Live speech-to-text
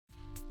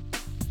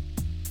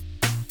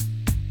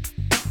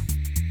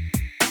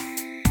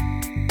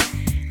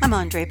I'm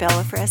Andre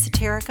Bella for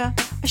Esoterica,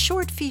 a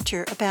short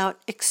feature about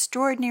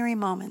extraordinary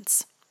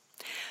moments.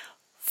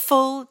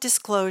 Full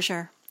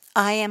disclosure,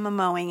 I am a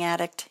mowing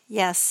addict,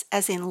 yes,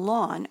 as in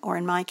lawn, or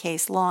in my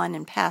case, lawn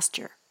and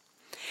pasture.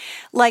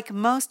 Like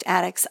most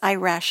addicts, I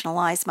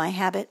rationalize my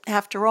habit.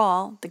 After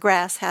all, the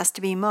grass has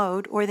to be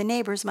mowed or the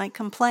neighbors might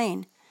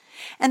complain,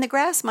 and the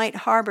grass might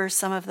harbor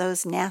some of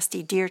those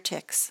nasty deer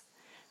ticks.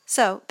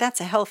 So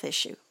that's a health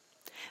issue.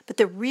 But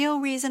the real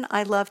reason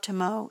I love to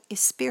mow is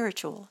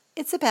spiritual.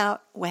 It's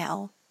about,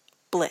 well,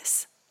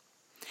 bliss.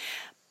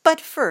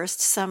 But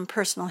first, some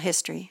personal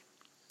history.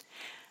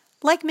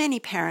 Like many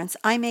parents,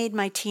 I made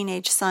my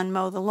teenage son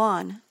mow the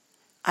lawn.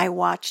 I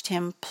watched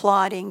him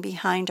plodding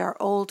behind our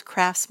old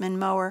Craftsman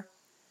mower.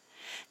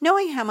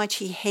 Knowing how much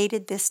he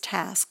hated this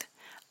task,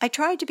 I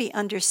tried to be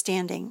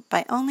understanding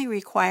by only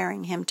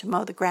requiring him to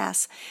mow the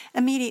grass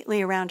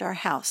immediately around our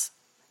house,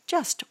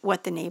 just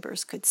what the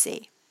neighbors could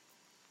see.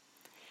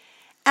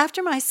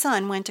 After my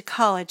son went to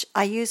college,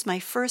 I used my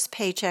first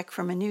paycheck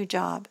from a new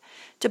job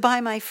to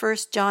buy my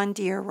first John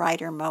Deere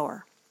Ryder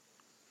mower.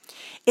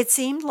 It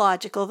seemed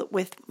logical that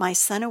with my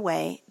son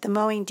away, the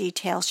mowing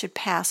details should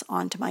pass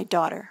on to my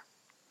daughter.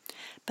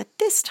 But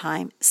this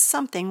time,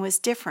 something was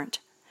different.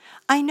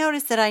 I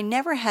noticed that I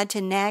never had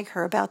to nag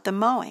her about the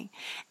mowing,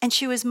 and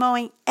she was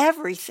mowing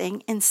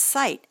everything in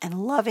sight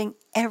and loving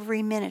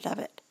every minute of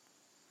it.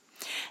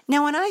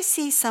 Now, when I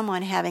see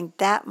someone having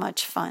that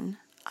much fun,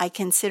 I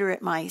consider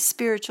it my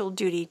spiritual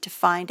duty to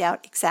find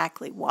out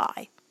exactly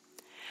why.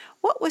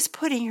 What was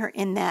putting her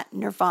in that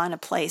nirvana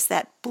place,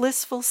 that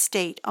blissful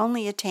state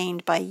only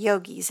attained by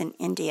yogis in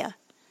India?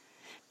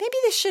 Maybe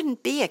this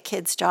shouldn't be a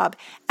kid's job.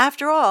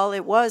 After all,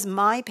 it was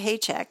my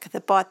paycheck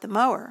that bought the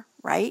mower,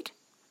 right?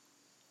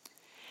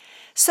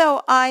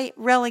 So I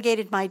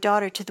relegated my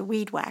daughter to the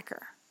weed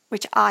whacker,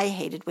 which I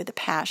hated with a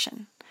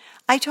passion.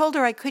 I told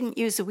her I couldn't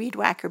use the weed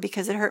whacker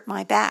because it hurt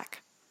my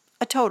back.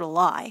 A total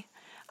lie.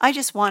 I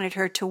just wanted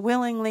her to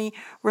willingly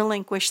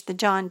relinquish the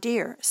John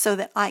Deere so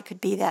that I could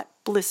be that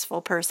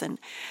blissful person,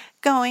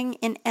 going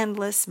in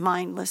endless,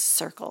 mindless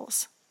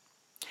circles.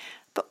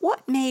 But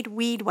what made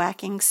weed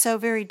whacking so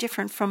very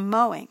different from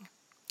mowing?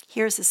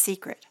 Here's a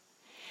secret.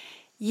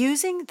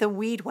 Using the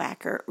weed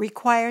whacker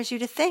requires you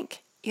to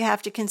think. You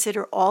have to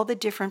consider all the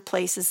different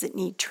places that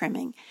need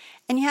trimming,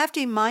 and you have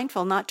to be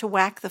mindful not to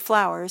whack the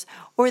flowers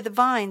or the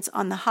vines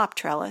on the hop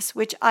trellis,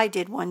 which I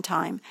did one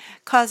time,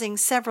 causing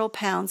several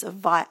pounds of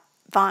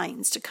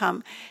vines to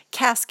come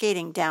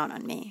cascading down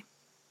on me.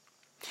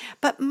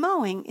 But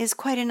mowing is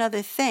quite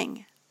another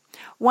thing.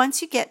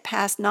 Once you get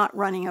past not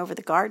running over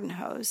the garden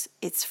hose,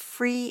 it's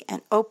free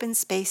and open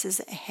spaces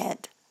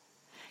ahead.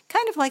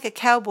 Kind of like a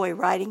cowboy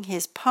riding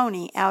his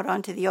pony out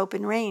onto the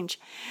open range.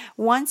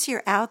 Once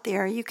you're out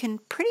there, you can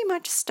pretty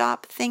much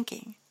stop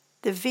thinking.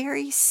 The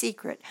very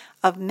secret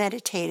of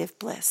meditative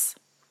bliss.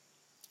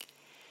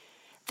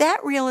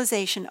 That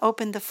realization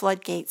opened the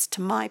floodgates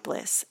to my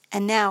bliss,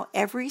 and now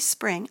every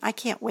spring I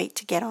can't wait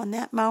to get on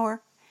that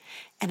mower.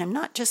 And I'm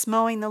not just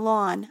mowing the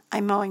lawn,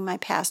 I'm mowing my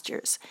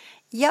pastures.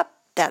 Yep,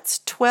 that's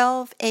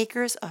 12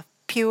 acres of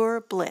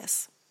pure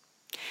bliss.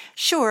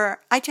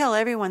 Sure, I tell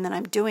everyone that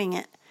I'm doing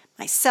it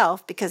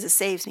myself because it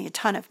saves me a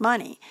ton of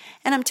money,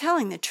 and I'm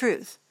telling the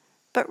truth.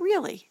 But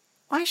really,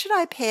 why should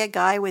I pay a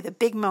guy with a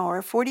big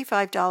mower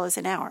 $45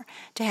 an hour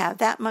to have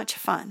that much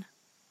fun?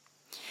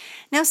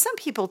 Now, some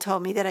people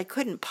told me that I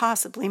couldn't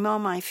possibly mow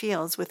my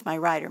fields with my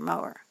Ryder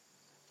mower.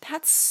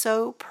 That's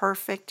so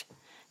perfect.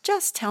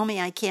 Just tell me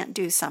I can't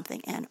do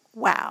something, and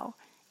wow,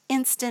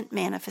 instant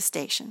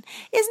manifestation.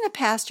 Isn't a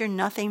pasture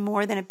nothing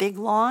more than a big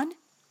lawn?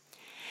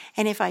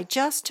 And if I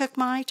just took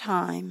my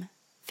time,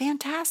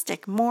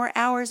 fantastic, more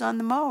hours on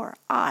the mower,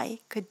 I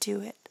could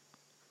do it.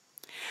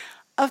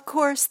 Of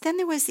course, then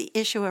there was the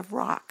issue of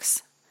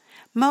rocks.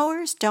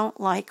 Mowers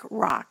don't like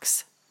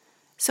rocks.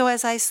 So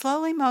as I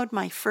slowly mowed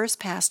my first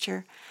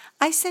pasture,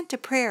 I sent a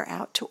prayer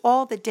out to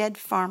all the dead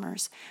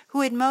farmers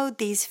who had mowed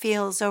these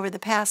fields over the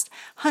past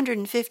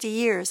 150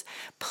 years.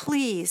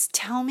 Please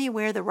tell me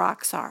where the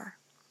rocks are.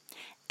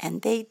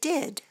 And they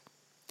did.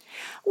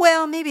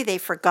 Well, maybe they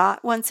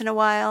forgot once in a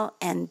while,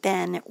 and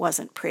then it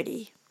wasn't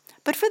pretty.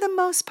 But for the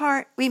most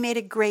part, we made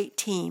a great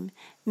team,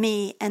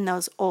 me and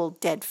those old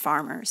dead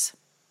farmers.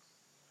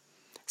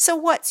 So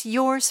what's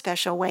your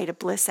special way to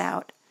bliss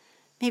out?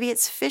 Maybe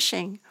it's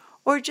fishing,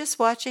 or just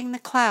watching the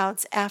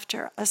clouds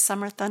after a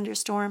summer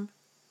thunderstorm.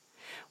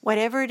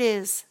 Whatever it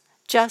is,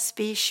 just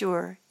be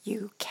sure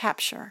you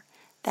capture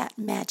that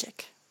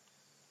magic.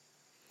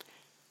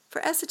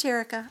 For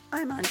Esoterica,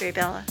 I'm Andre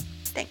Bella.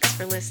 Thanks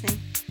for listening.